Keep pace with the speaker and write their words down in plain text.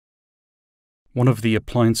One of the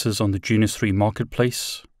appliances on the GNS3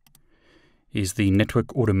 marketplace is the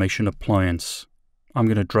network automation appliance. I'm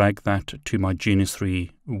going to drag that to my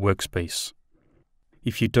GNS3 workspace.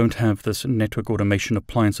 If you don't have this network automation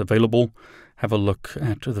appliance available, have a look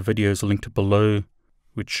at the videos linked below,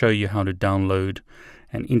 which show you how to download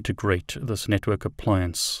and integrate this network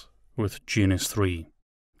appliance with GNS3.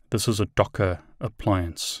 This is a Docker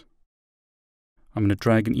appliance. I'm going to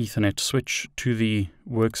drag an Ethernet switch to the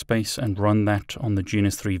workspace and run that on the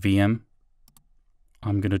GNS3 VM.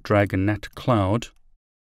 I'm going to drag a NAT cloud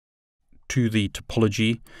to the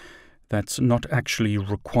topology. That's not actually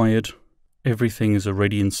required. Everything is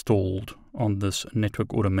already installed on this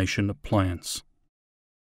network automation appliance.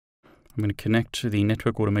 I'm going to connect the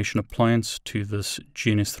network automation appliance to this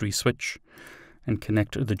GNS3 switch and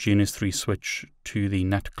connect the GNS3 switch to the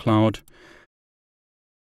NAT cloud.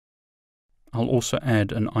 I'll also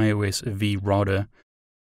add an iOS V router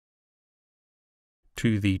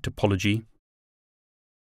to the topology.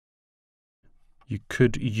 You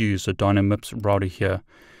could use a Dynamips router here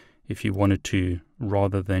if you wanted to,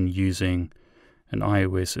 rather than using an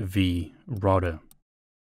iOS V router.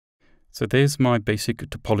 So there's my basic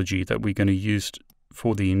topology that we're going to use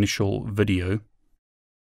for the initial video.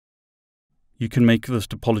 You can make this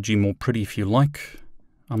topology more pretty if you like.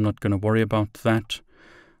 I'm not going to worry about that.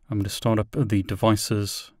 I'm going to start up the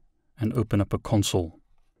devices and open up a console.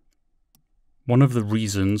 One of the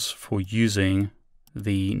reasons for using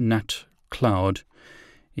the NAT cloud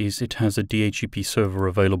is it has a DHCP server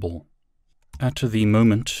available. At the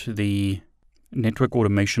moment, the network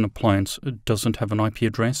automation appliance doesn't have an IP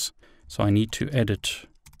address, so I need to edit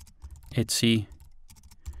etc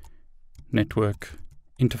network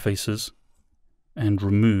interfaces and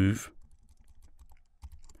remove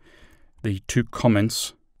the two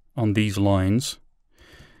comments on these lines,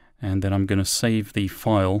 and then I'm going to save the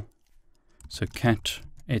file. So cat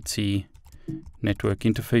etc network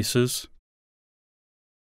interfaces.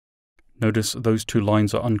 Notice those two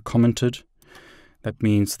lines are uncommented. That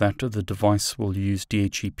means that the device will use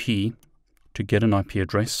DHCP to get an IP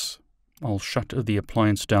address. I'll shut the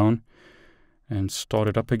appliance down and start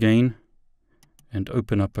it up again and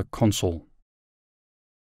open up a console.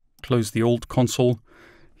 Close the old console.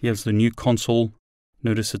 Here's the new console.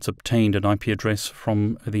 Notice it's obtained an IP address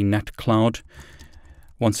from the NAT cloud.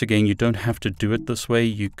 Once again, you don't have to do it this way.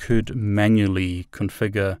 You could manually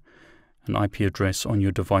configure an IP address on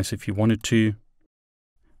your device if you wanted to.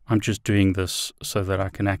 I'm just doing this so that I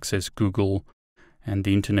can access Google and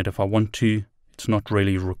the internet if I want to. It's not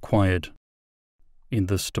really required in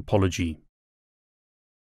this topology.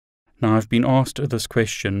 Now, I've been asked this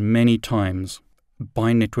question many times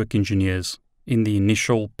by network engineers in the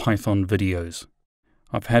initial Python videos.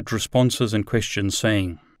 I've had responses and questions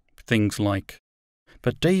saying things like,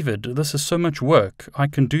 "But David, this is so much work. I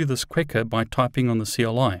can do this quicker by typing on the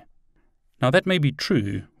CLI." Now, that may be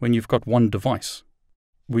true when you've got one device.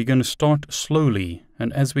 We're going to start slowly,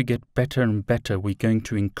 and as we get better and better, we're going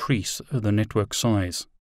to increase the network size.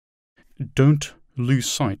 Don't lose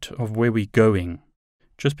sight of where we're going.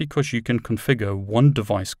 Just because you can configure one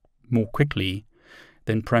device more quickly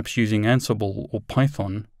than perhaps using Ansible or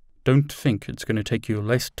Python, don't think it's going to take you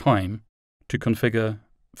less time to configure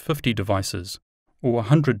 50 devices or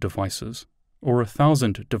 100 devices or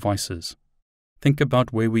 1,000 devices. Think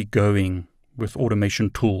about where we're going with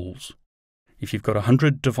automation tools. If you've got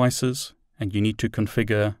 100 devices and you need to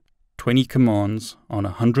configure 20 commands on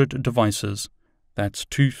 100 devices, that's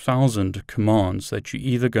 2,000 commands that you're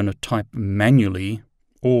either going to type manually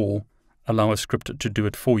or allow a script to do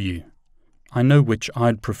it for you. I know which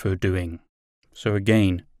I'd prefer doing. So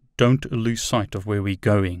again, don't lose sight of where we're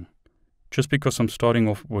going. Just because I'm starting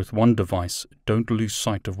off with one device, don't lose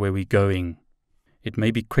sight of where we're going. It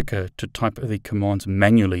may be quicker to type the commands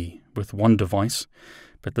manually with one device,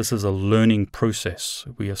 but this is a learning process.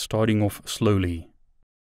 We are starting off slowly.